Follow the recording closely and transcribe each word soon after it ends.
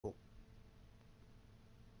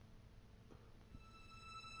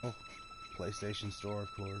PlayStation Store, of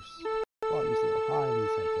course. Volume's a little high in these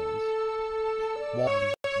headphones.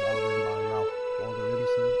 Walden by Ralph Walden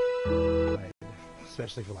Emerson. Right.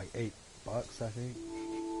 Especially for like $8, I think.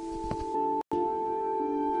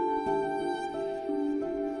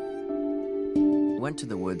 Went to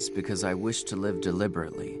the woods because I wished to live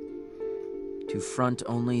deliberately, to front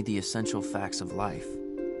only the essential facts of life,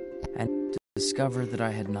 and to discover that I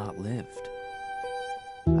had not lived.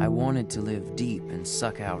 I wanted to live deep and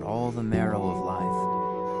suck out all the marrow of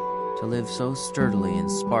life, to live so sturdily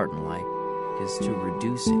and Spartan-like as to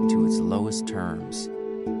reduce it to its lowest terms,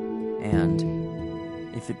 and,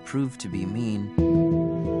 if it proved to be mean,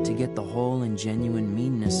 to get the whole and genuine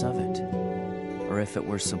meanness of it, or if it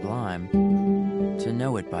were sublime, to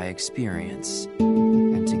know it by experience,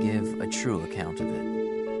 and to give a true account of it.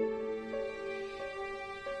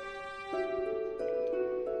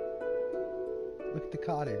 Look at the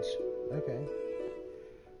cottage. Okay.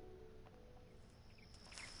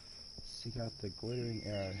 Seek out the glittering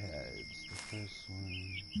arrowheads. The first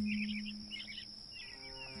one.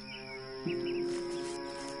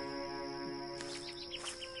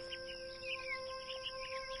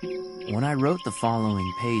 When I wrote the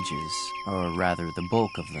following pages, or rather the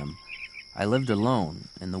bulk of them, I lived alone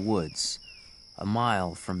in the woods, a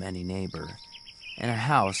mile from any neighbor, in a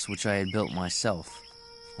house which I had built myself,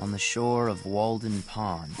 on the shore of Walden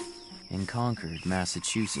Pond, in Concord,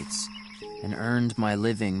 Massachusetts, and earned my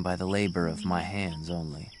living by the labor of my hands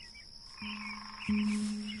only.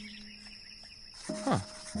 Huh.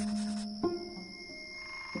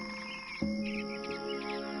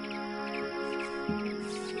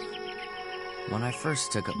 When I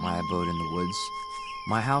first took up my abode in the woods,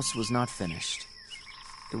 my house was not finished.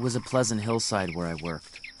 It was a pleasant hillside where I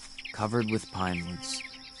worked, covered with pine woods,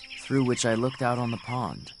 through which I looked out on the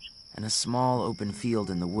pond, and a small open field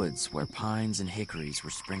in the woods where pines and hickories were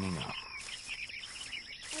springing up.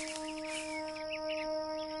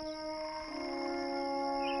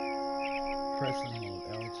 Press and hold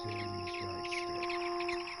L2 and use right stick.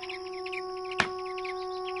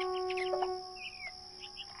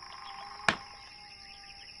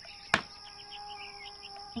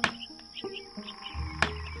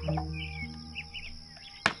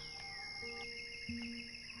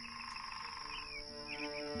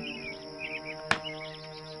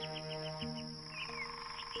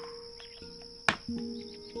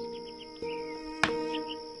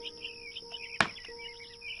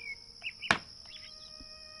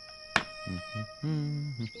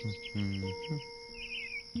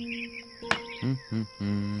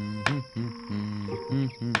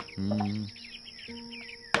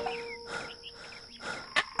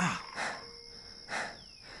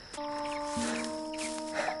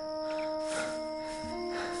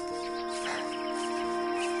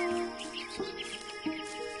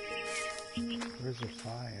 Where's the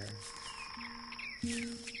fire?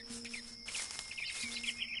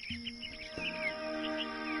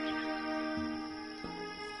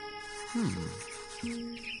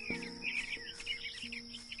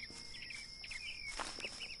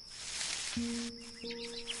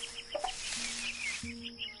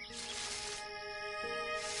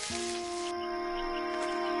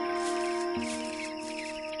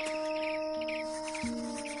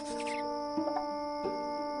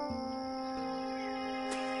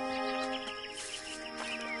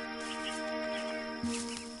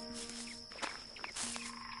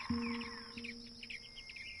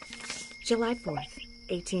 July 4th,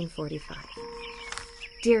 1845.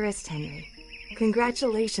 Dearest Henry,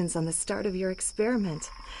 congratulations on the start of your experiment.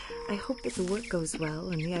 I hope that the work goes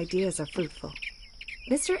well and the ideas are fruitful.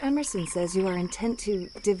 Mr. Emerson says you are intent to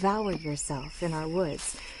devour yourself in our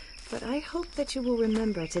woods, but I hope that you will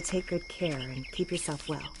remember to take good care and keep yourself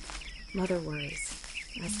well. Mother worries,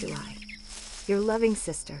 as do I. Your loving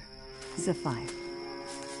sister, Sophia.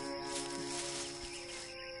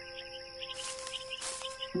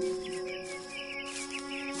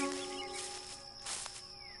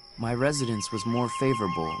 My residence was more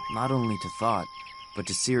favorable not only to thought, but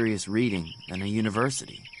to serious reading than a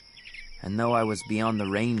university. And though I was beyond the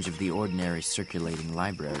range of the ordinary circulating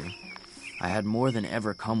library, I had more than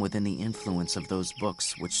ever come within the influence of those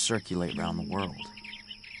books which circulate round the world.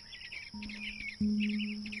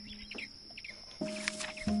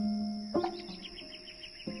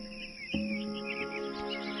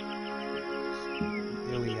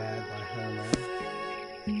 Iliad by Homer.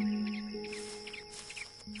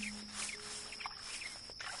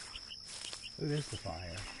 Oh, there's the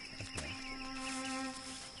fire. Okay.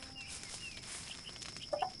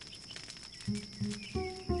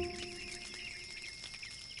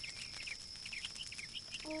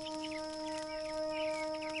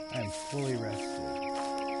 I am fully rested.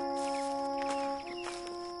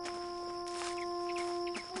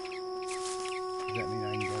 Does that mean I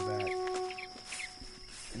can go back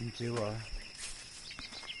into a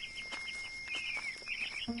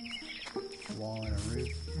wall and a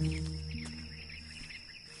roof?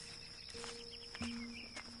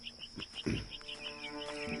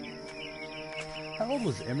 How old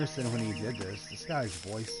was Emerson when he did this? This guy's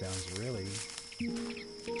voice sounds really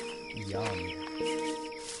young.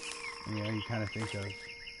 You know, you kind of think of...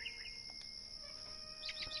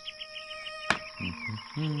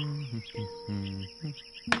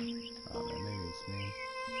 Oh, no, maybe it's me.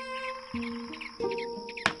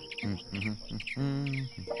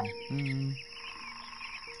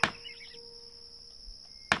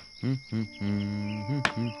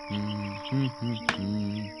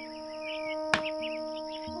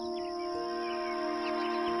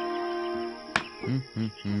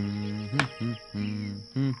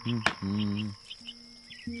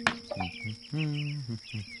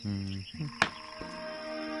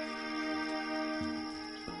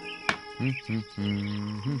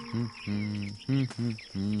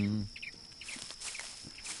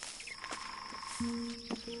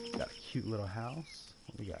 Got a cute little house.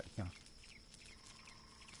 What we got? Yeah.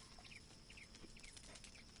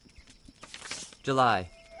 July,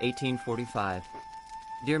 1845.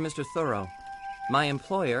 Dear Mr. Thoreau, my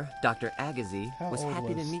employer, Dr. Agassiz, was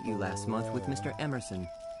happy to meet you last month with Mr. Emerson,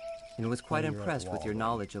 and was quite impressed with your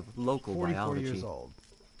knowledge of local 44 years biology. old.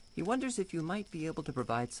 He wonders if you might be able to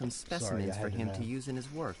provide some specimens for him to use in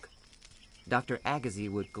his work. Dr. Agassiz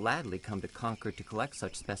would gladly come to Concord to collect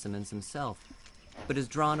such specimens himself, but is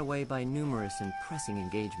drawn away by numerous and pressing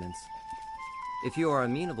engagements. If you are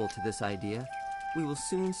amenable to this idea, we will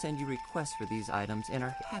soon send you requests for these items and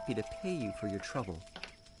are happy to pay you for your trouble.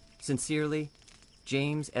 Sincerely,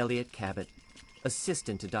 James Elliott Cabot,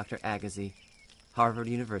 Assistant to Dr. Agassiz, Harvard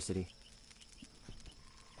University.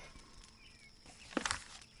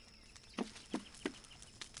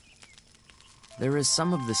 There is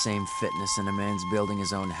some of the same fitness in a man's building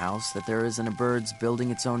his own house that there is in a bird's building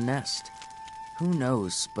its own nest. Who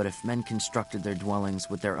knows, but if men constructed their dwellings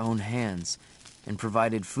with their own hands and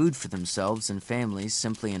provided food for themselves and families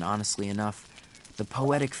simply and honestly enough, the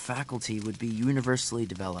poetic faculty would be universally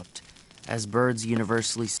developed, as birds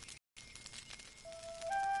universally...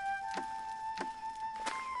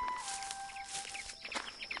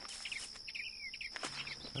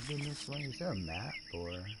 I've been this way. Is there a map or...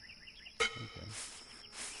 Okay.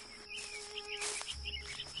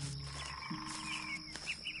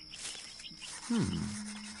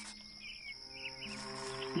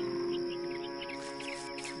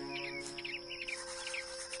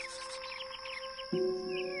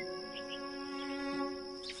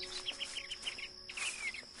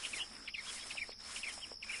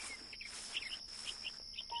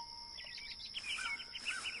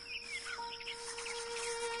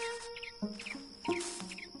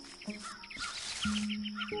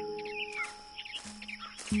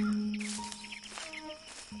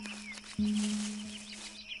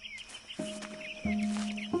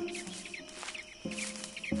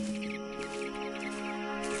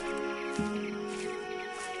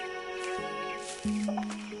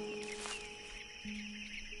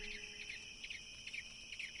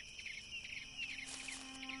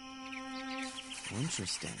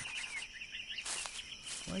 Interesting.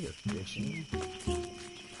 I go fishing.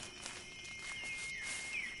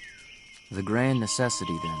 The grand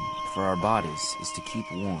necessity, then, for our bodies is to keep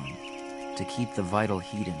warm, to keep the vital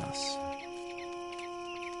heat in us.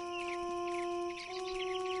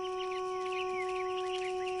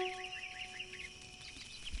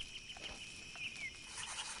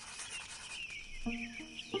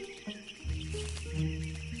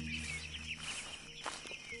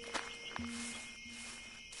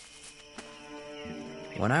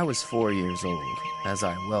 When I was 4 years old, as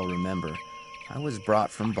I well remember, I was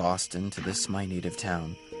brought from Boston to this my native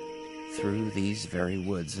town, through these very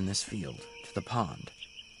woods in this field, to the pond.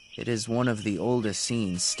 It is one of the oldest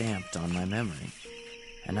scenes stamped on my memory,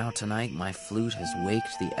 and now tonight my flute has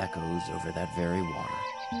waked the echoes over that very water.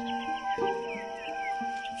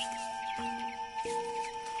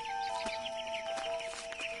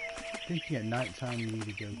 Thinking at nighttime you need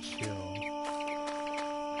to go chill.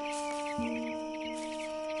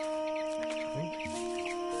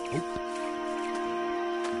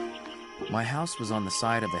 My house was on the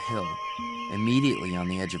side of a hill, immediately on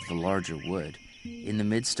the edge of the larger wood, in the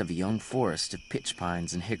midst of a young forest of pitch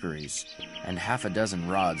pines and hickories, and half a dozen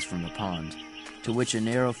rods from the pond, to which a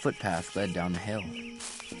narrow footpath led down the hill.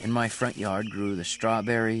 In my front yard grew the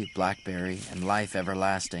strawberry, blackberry, and life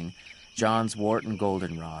everlasting, John's wort and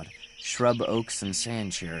goldenrod, shrub oaks and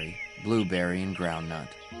sand cherry, blueberry and groundnut.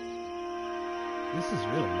 This is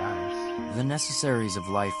really nice. The necessaries of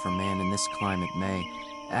life for man in this climate may,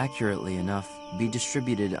 accurately enough, be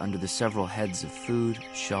distributed under the several heads of food,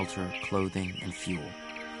 shelter, clothing, and fuel.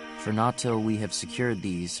 For not till we have secured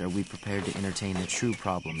these are we prepared to entertain the true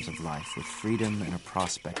problems of life with freedom and a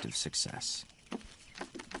prospect of success.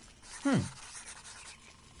 Good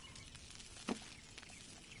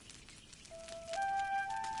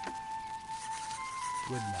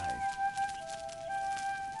night.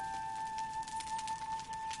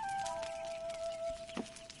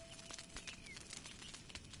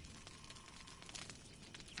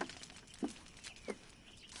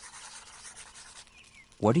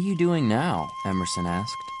 What are you doing now? Emerson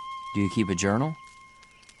asked. Do you keep a journal?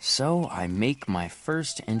 So I make my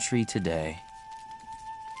first entry today.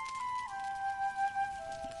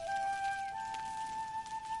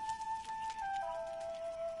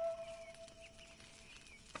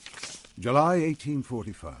 July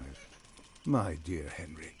 1845. My dear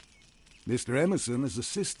Henry, Mr. Emerson has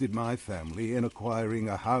assisted my family in acquiring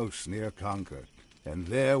a house near Concord, and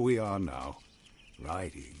there we are now,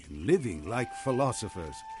 writing and living like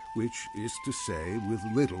philosophers, which is to say, with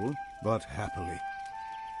little but happily.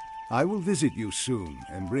 I will visit you soon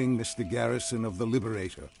and bring Mr. Garrison of the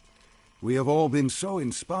Liberator. We have all been so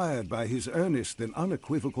inspired by his earnest and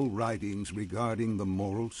unequivocal writings regarding the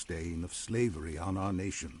moral stain of slavery on our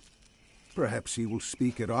nation. Perhaps he will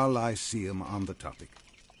speak at our Lyceum on the topic.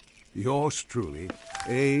 Yours truly,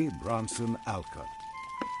 A. Bronson Alcott.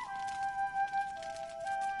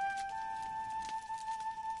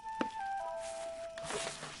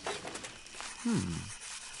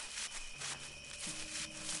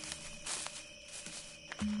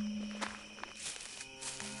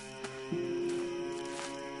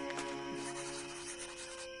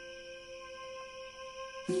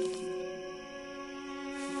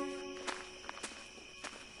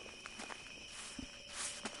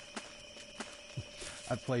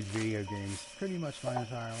 I've played video games pretty much my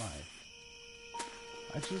entire life.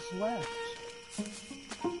 I just left.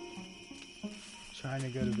 Trying to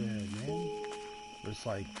go to bed, man. Just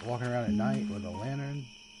like walking around at night with a lantern.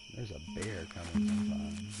 There's a bear coming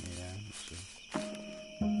sometimes. Yeah, it's just...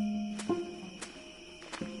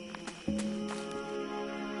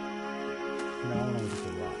 No, I want to look at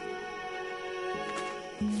the rock.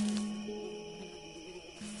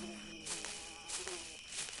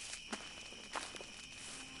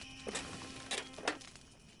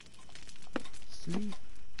 See?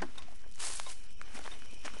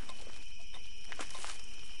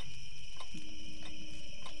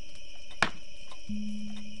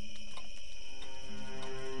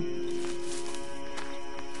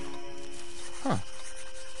 Huh.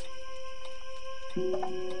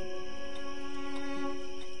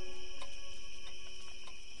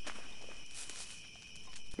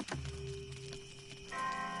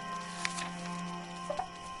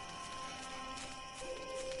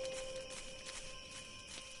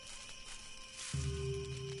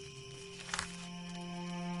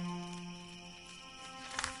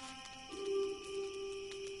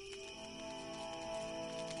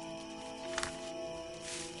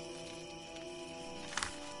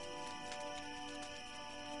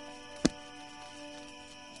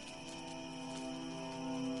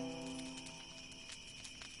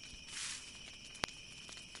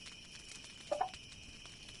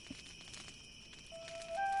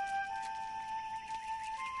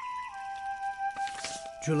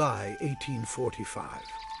 July 1845.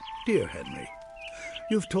 Dear Henry,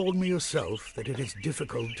 you've told me yourself that it is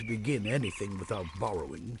difficult to begin anything without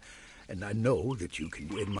borrowing, and I know that you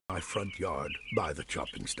can in my front yard by the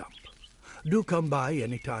chopping stump. Do come by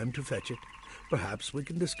any time to fetch it. Perhaps we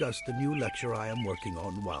can discuss the new lecture I am working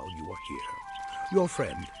on while you are here. Your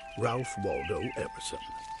friend, Ralph Waldo Emerson.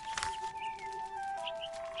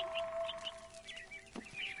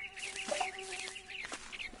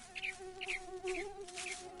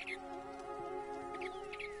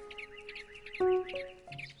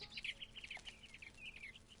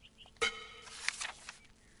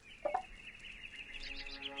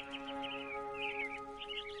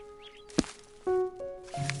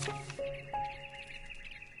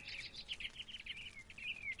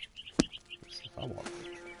 If I walk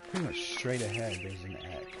pretty much straight ahead, there's an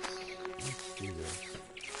X. Let's do this.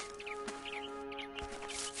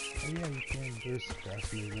 Oh yeah, you can. There's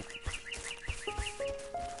fast movement.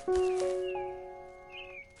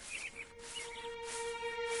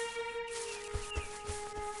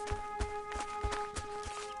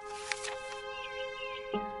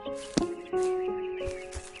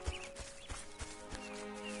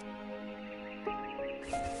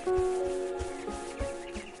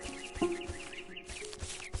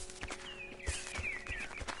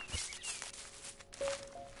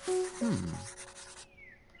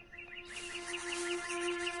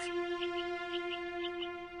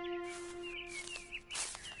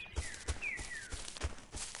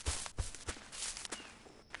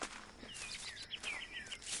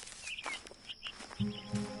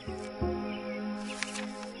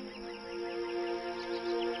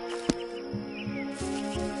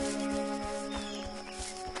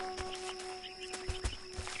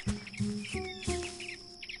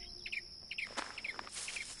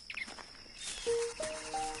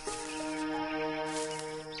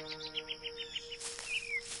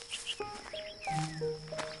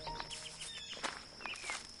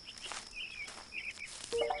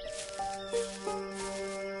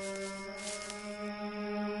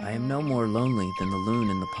 no more lonely than the loon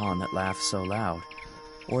in the pond that laughs so loud,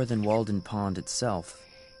 or than Walden Pond itself.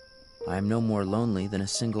 I am no more lonely than a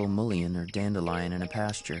single mullein or dandelion in a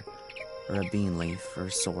pasture, or a bean leaf, or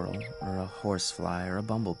a sorrel, or a horsefly, or a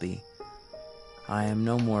bumblebee. I am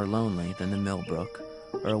no more lonely than the millbrook,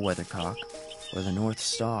 or a weathercock, or the North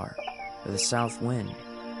Star, or the south wind,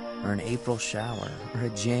 or an April shower, or a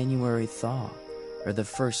January thaw, or the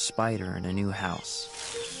first spider in a new house.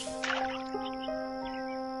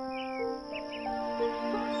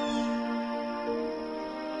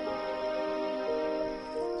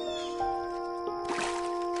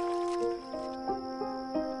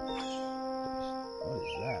 What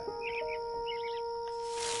is that?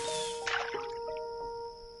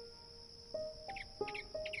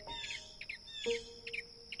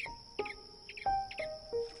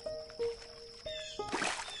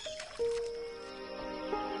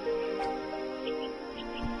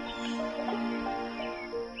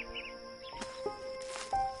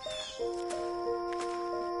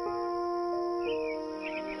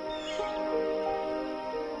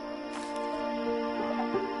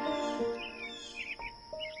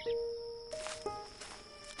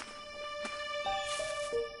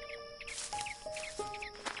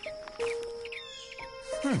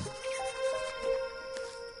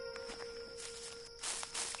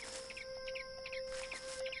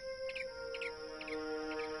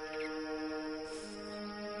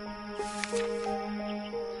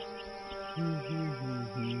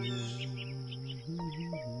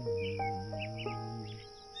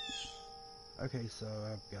 Okay, so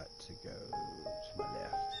I've got to go to my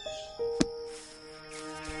left.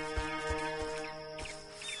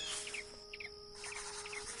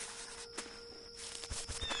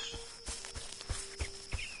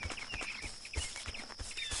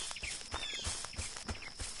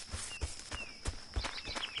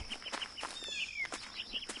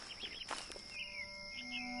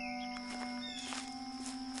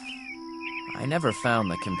 I never found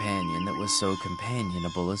the companion that was so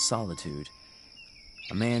companionable as solitude.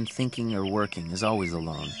 A man thinking or working is always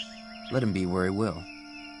alone. Let him be where he will.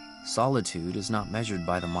 Solitude is not measured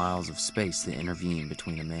by the miles of space that intervene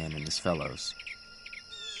between a man and his fellows.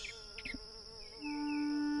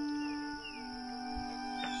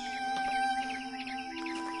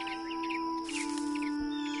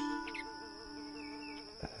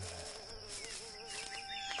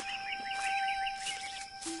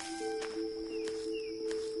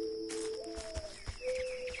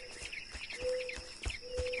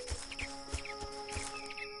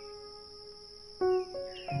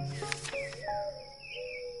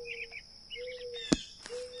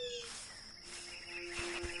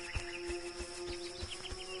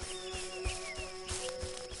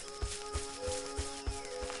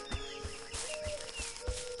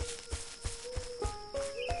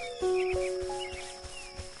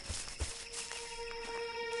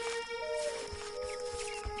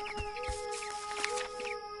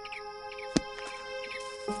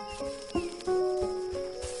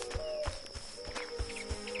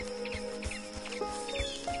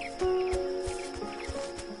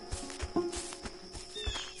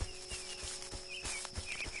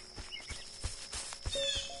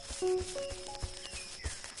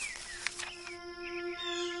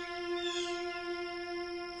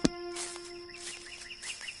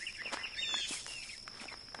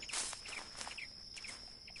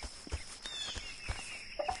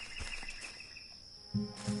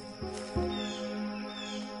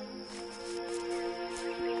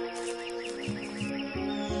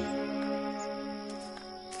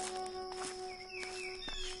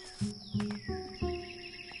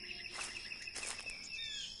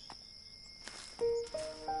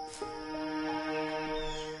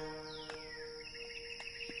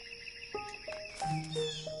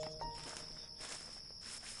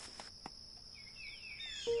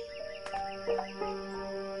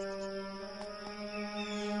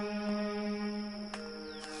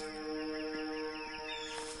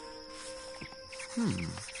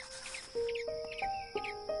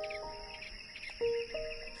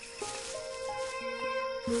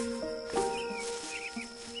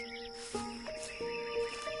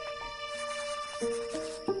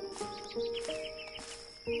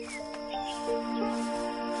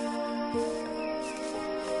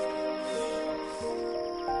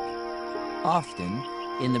 Often,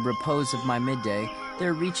 in the repose of my midday,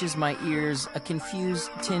 there reaches my ears a confused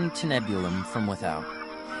tintinnabulum from without.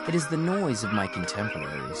 It is the noise of my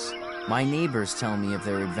contemporaries. My neighbors tell me of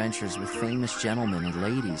their adventures with famous gentlemen and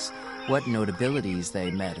ladies, what notabilities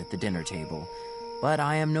they met at the dinner table. But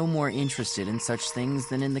I am no more interested in such things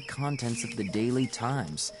than in the contents of the Daily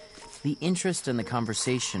Times. The interest and the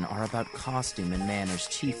conversation are about costume and manners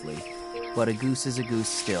chiefly, but a goose is a goose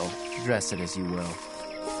still, dress it as you will.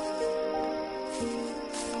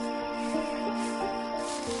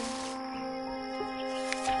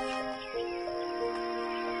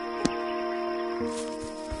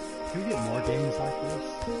 Can we get more games like this?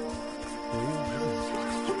 Please? This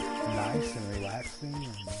is nice and relaxing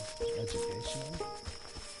and educational.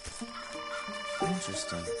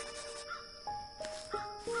 Interesting.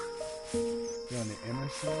 You're on the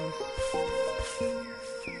Emersons?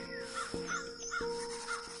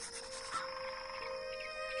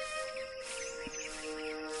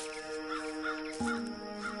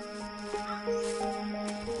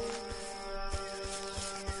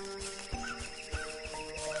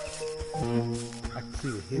 I can see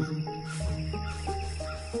the hizzy.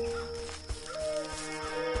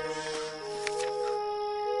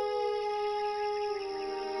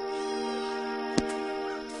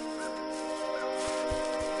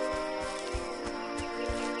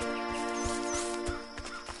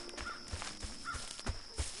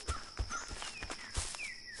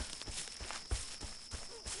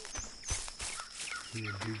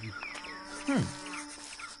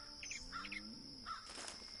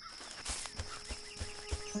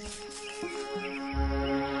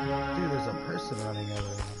 Dude, there's a person running over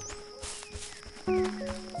there.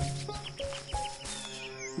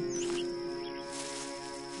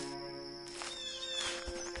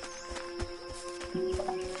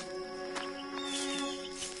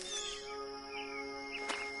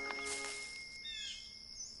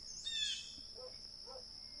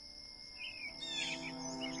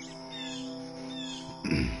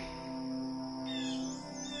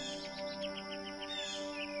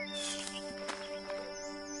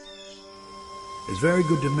 It's very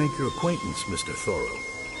good to make your acquaintance, Mr. Thoreau.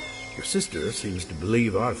 Your sister seems to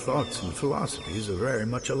believe our thoughts and philosophies are very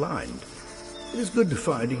much aligned. It is good to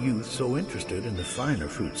find a youth so interested in the finer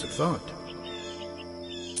fruits of thought.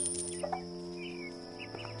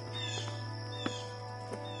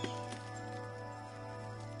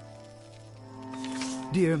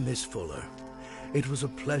 Dear Miss Fuller, it was a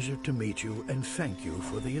pleasure to meet you, and thank you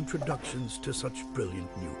for the introductions to such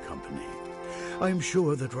brilliant new company. I am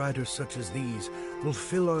sure that writers such as these will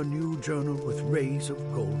fill our new journal with rays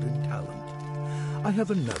of golden talent. I have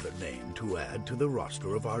another name to add to the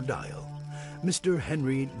roster of our dial, Mr.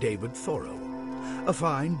 Henry David Thoreau, a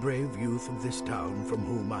fine, brave youth of this town from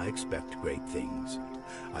whom I expect great things.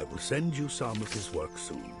 I will send you some of his work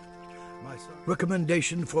soon. My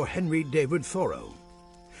recommendation for Henry David Thoreau.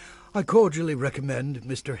 I cordially recommend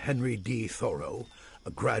Mr. Henry D. Thoreau,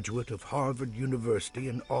 a graduate of Harvard University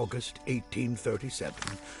in August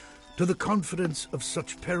 1837, to the confidence of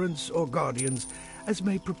such parents or guardians as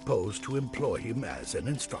may propose to employ him as an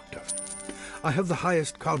instructor. I have the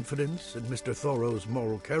highest confidence in Mr. Thoreau's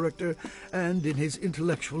moral character and in his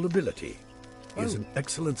intellectual ability. He is an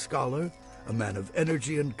excellent scholar, a man of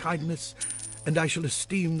energy and kindness, and I shall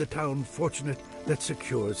esteem the town fortunate that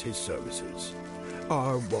secures his services.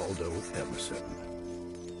 R. Waldo Emerson.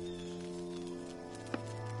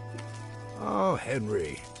 Oh,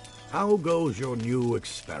 Henry, how goes your new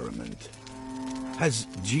experiment? Has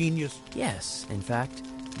genius... Yes, in fact,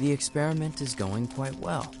 the experiment is going quite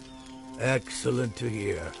well. Excellent to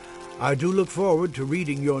hear. I do look forward to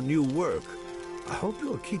reading your new work. I hope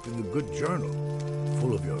you're keeping a good journal,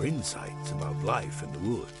 full of your insights about life in the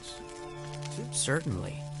woods.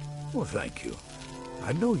 Certainly. Well, thank you.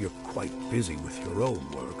 I know you're quite busy with your own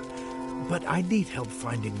work, but I need help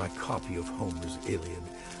finding my copy of Homer's Iliad.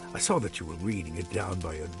 I saw that you were reading it down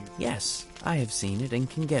by a new... Yes, I have seen it and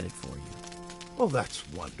can get it for you. Oh, that's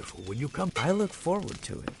wonderful. When you come... I look forward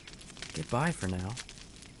to it. Goodbye for now.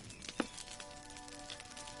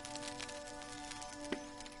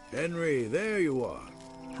 Henry, there you are.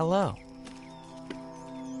 Hello.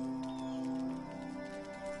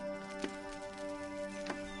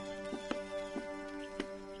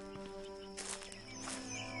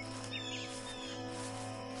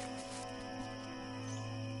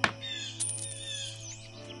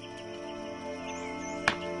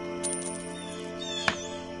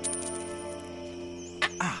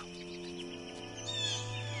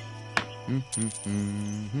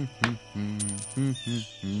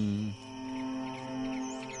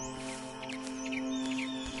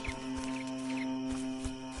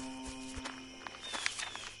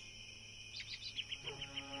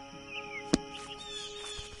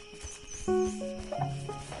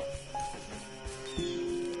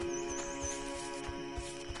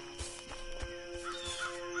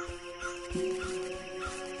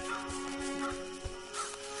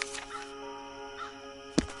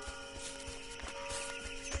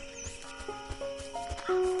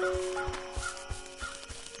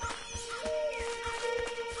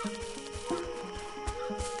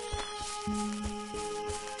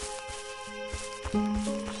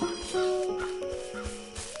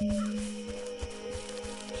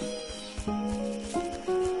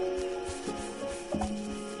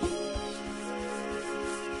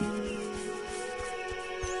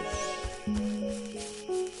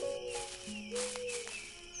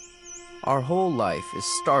 Our whole life is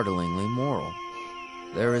startlingly moral.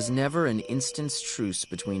 There is never an instant's truce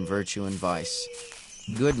between virtue and vice.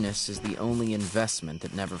 Goodness is the only investment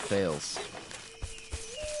that never fails.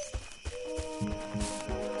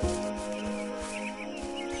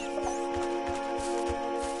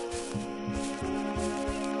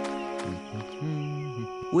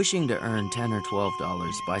 Wishing to earn $10 or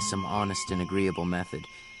 $12 by some honest and agreeable method,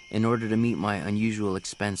 in order to meet my unusual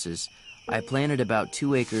expenses, I planted about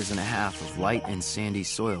 2.5 acres of light and sandy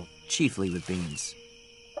soil, chiefly with beans.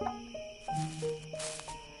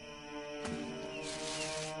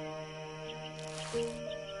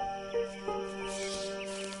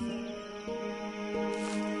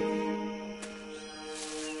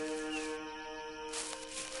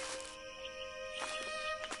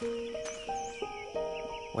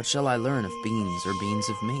 What shall I learn of beans or beans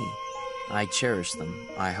of me? I cherish them,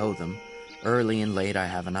 I hoe them. Early and late I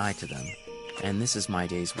have an eye to them, and this is my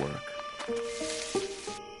day's work.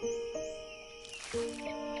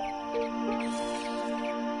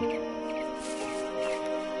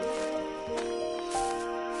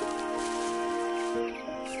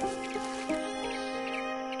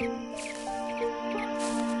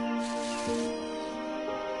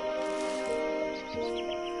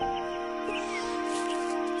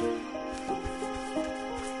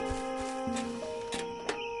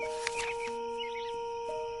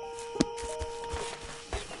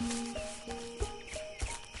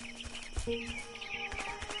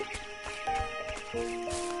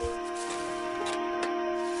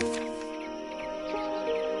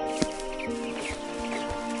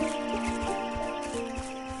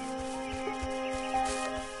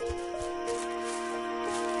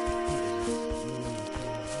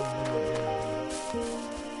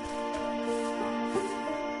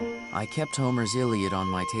 I kept Homer's Iliad on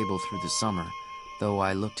my table through the summer, though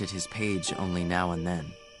I looked at his page only now and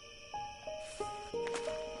then.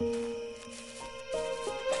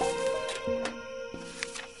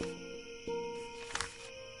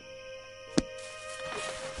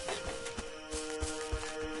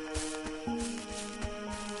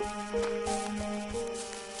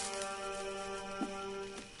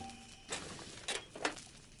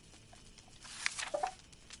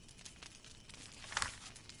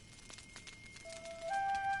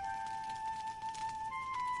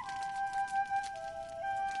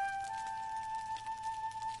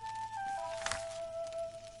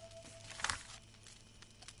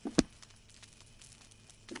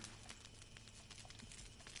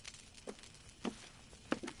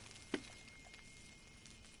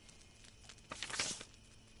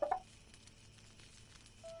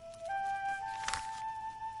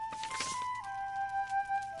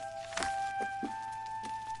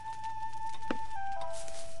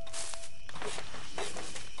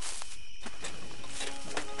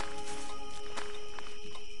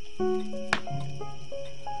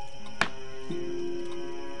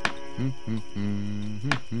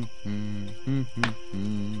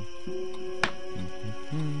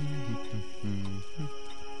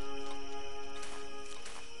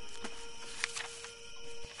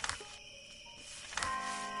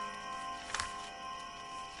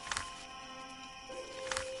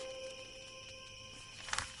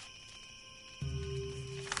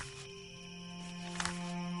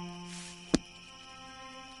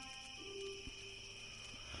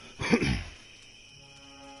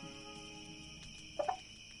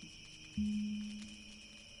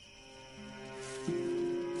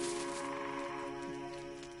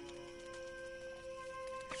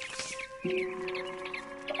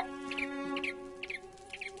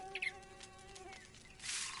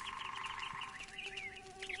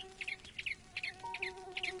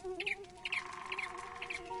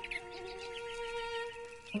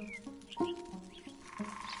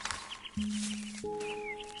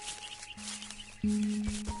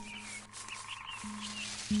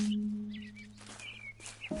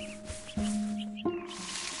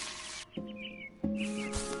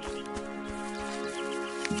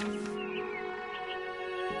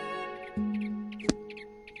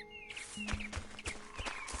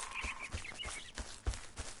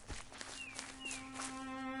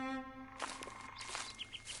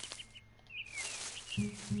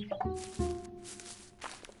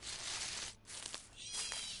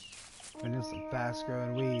 And just some fast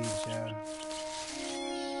growing weeds, yeah.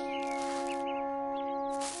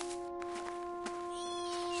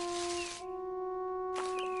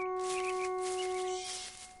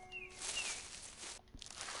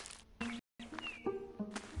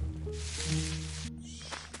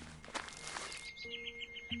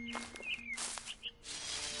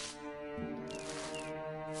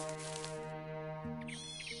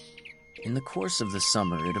 In the course of the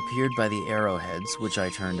summer, it appeared by the arrowheads which I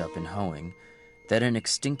turned up in hoeing that an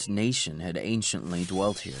extinct nation had anciently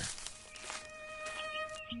dwelt here.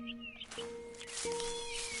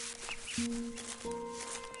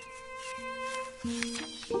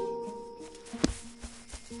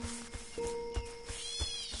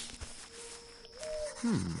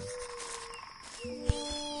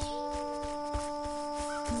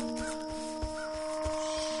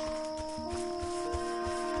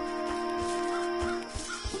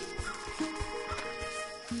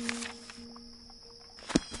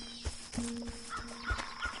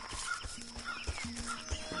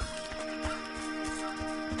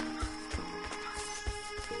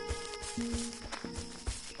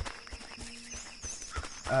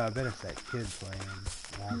 Oh, I bet it's that kid playing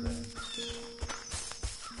Walden.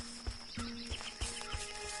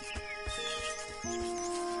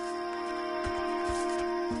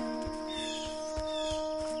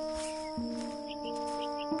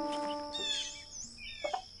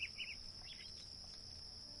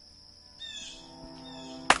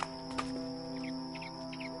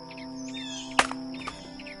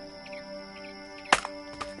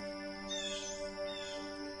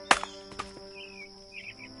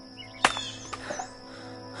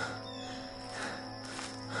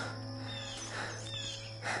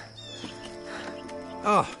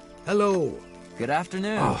 Ah, hello. Good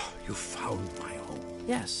afternoon. Ah, you found my home.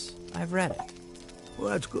 Yes, I've read it. Well,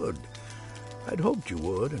 that's good. I'd hoped you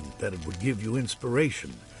would, and that it would give you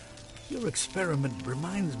inspiration. Your experiment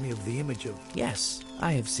reminds me of the image of... Yes,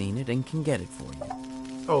 I have seen it and can get it for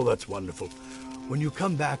you. Oh, that's wonderful. When you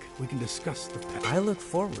come back, we can discuss the past. I look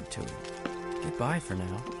forward to it. Goodbye for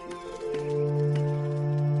now.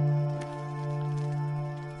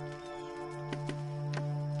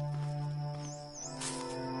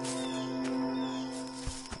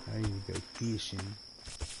 I need to go fishing.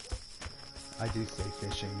 I do say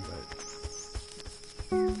fishing, but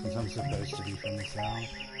since I'm supposed to be from the south.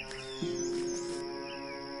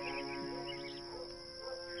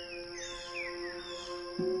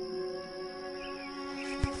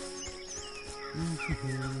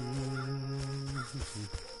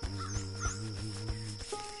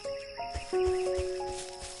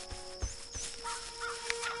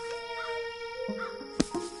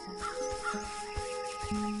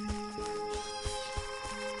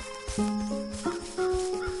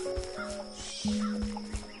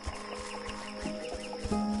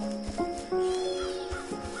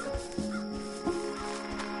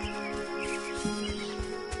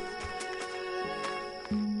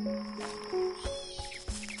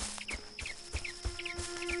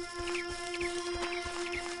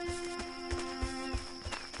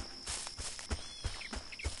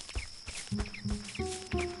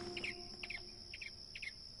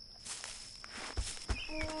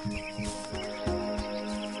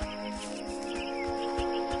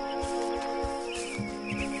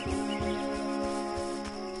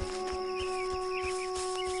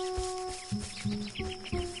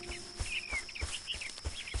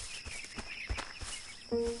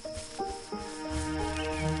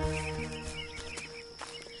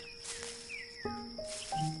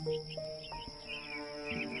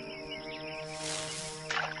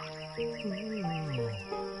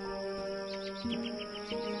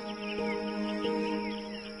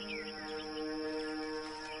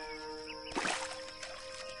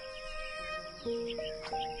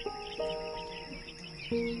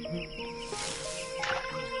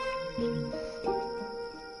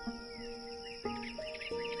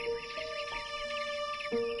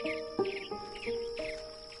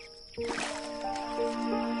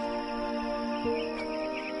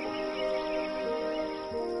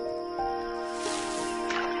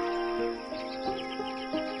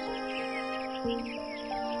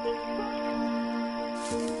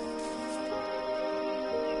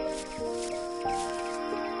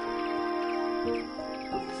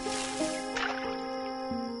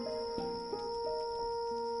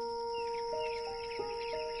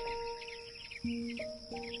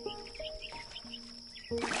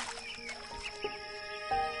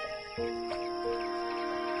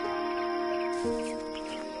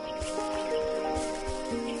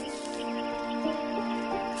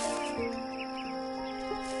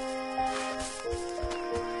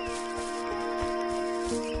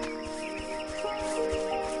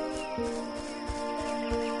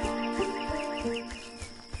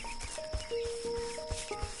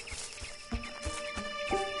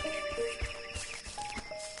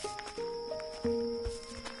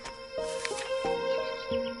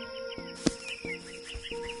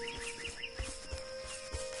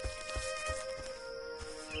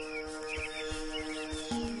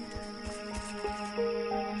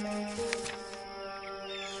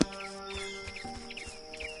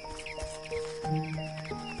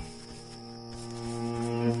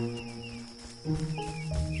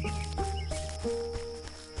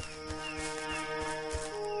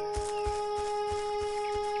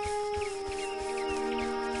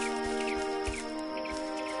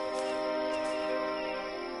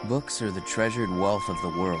 Books are the treasured wealth of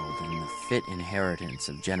the world and the fit inheritance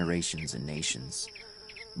of generations and nations.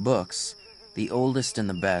 Books, the oldest and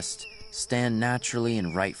the best, stand naturally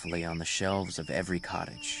and rightfully on the shelves of every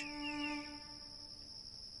cottage.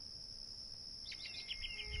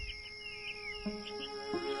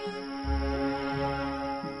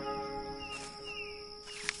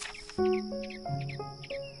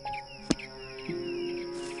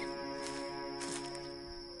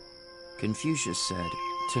 Confucius said,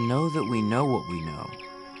 "To know that we know what we know,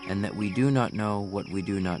 and that we do not know what we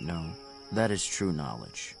do not know, that is true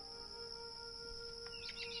knowledge."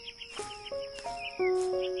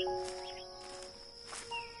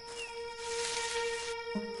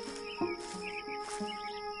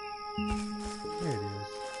 There it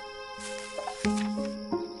is.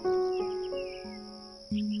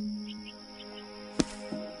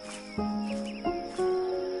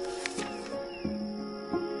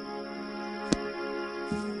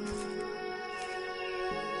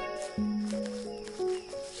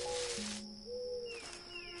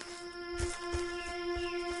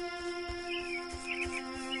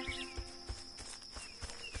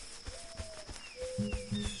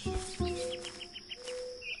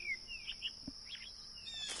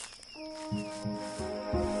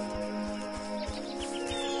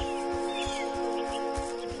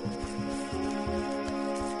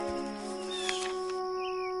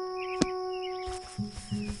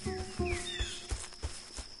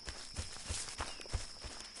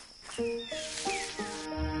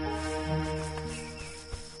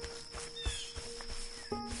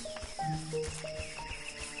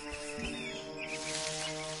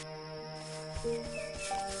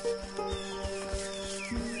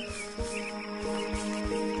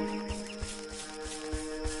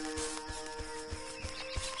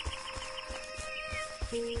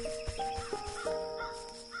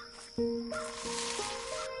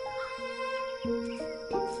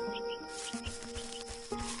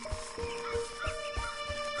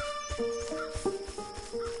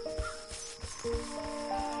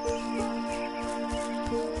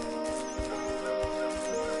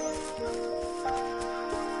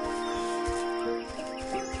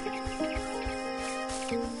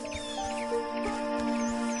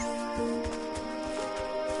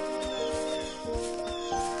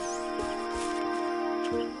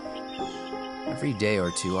 Every day or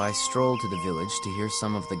two I stroll to the village to hear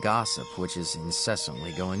some of the gossip which is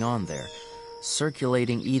incessantly going on there,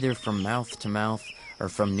 circulating either from mouth to mouth or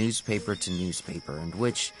from newspaper to newspaper, and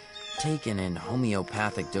which, taken in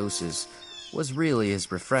homeopathic doses, was really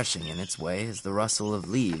as refreshing in its way as the rustle of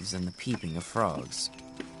leaves and the peeping of frogs.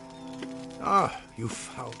 Ah, you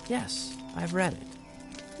found... Yes, I've read it.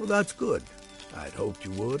 Well, that's good. I'd hoped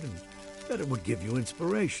you would, and that it would give you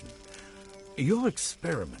inspiration. Your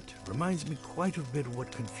experiment reminds me quite a bit of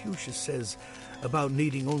what Confucius says about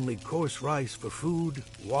needing only coarse rice for food,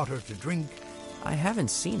 water to drink. I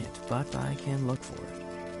haven't seen it, but I can look for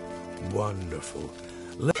it. Wonderful.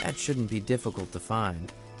 That shouldn't be difficult to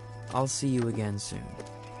find. I'll see you again soon.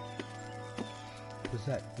 Was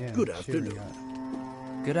that? Yeah, Good shit, afternoon.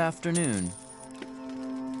 yeah. Good afternoon.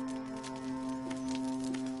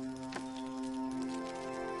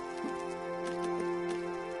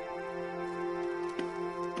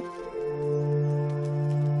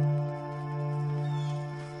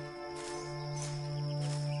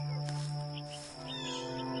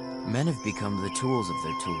 Men have become the tools of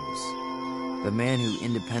their tools. The man who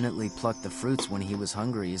independently plucked the fruits when he was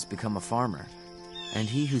hungry has become a farmer, and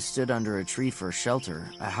he who stood under a tree for shelter,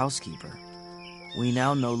 a housekeeper. We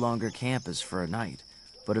now no longer camp as for a night,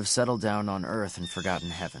 but have settled down on earth and forgotten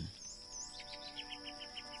heaven.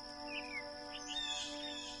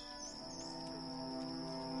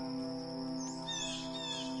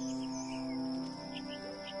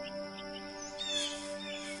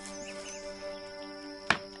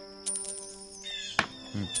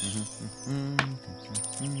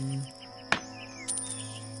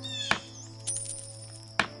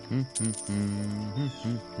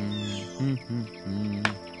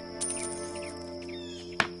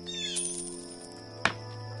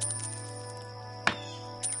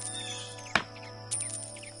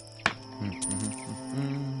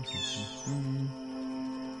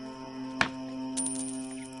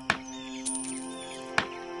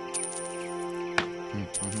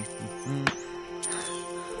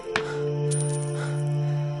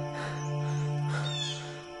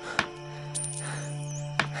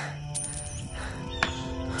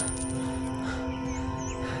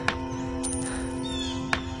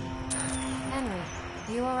 Henry,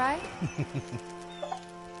 you all right?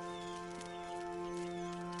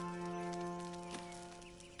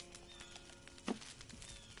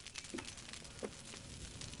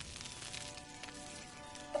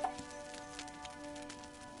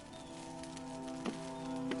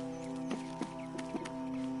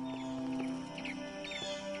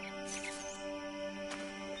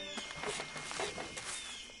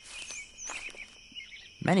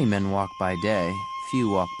 Many men walk by day, few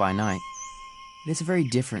walk by night. It is a very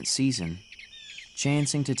different season.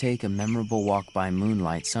 Chancing to take a memorable walk by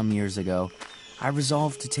moonlight some years ago, I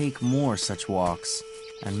resolved to take more such walks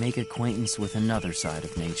and make acquaintance with another side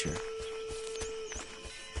of nature.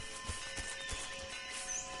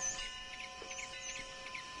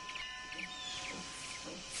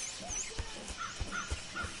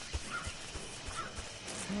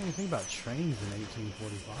 I don't even think about trains in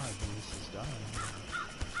 1845 when this is done.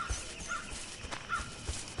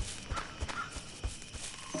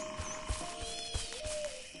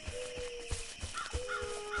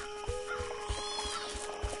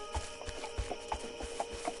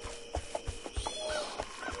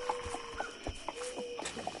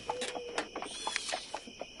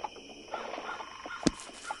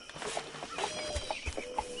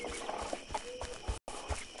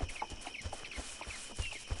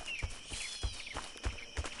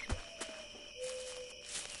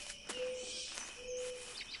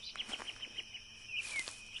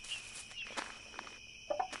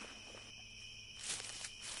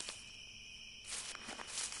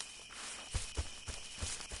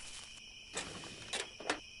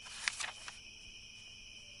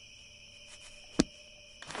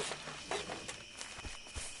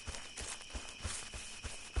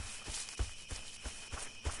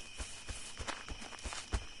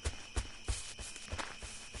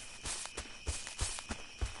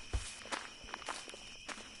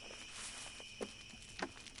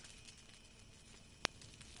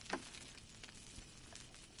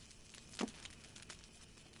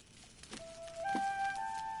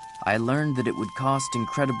 I learned that it would cost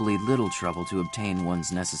incredibly little trouble to obtain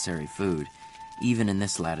one's necessary food, even in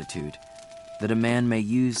this latitude, that a man may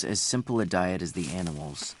use as simple a diet as the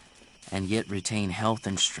animals, and yet retain health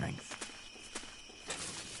and strength.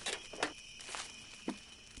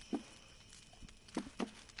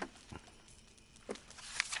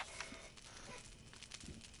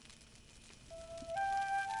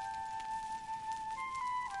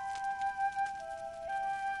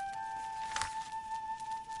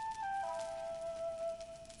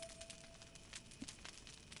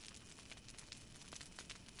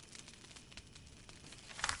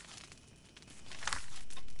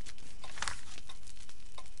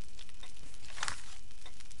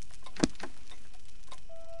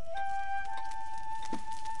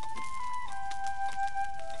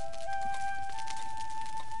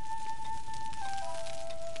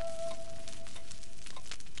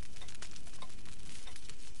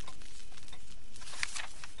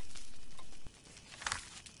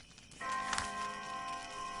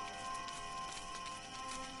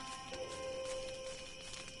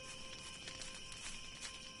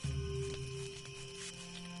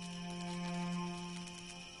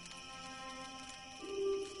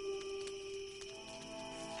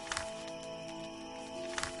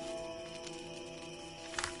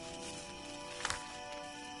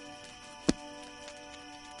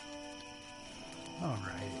 All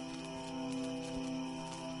right.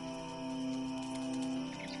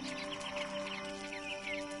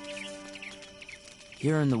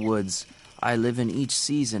 Here in the woods, I live in each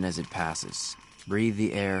season as it passes, breathe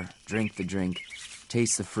the air, drink the drink,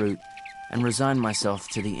 taste the fruit, and resign myself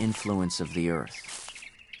to the influence of the earth.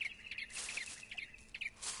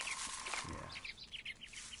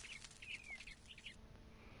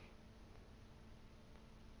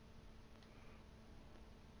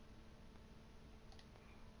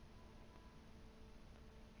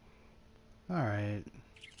 All right.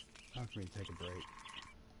 Time for me to take a break.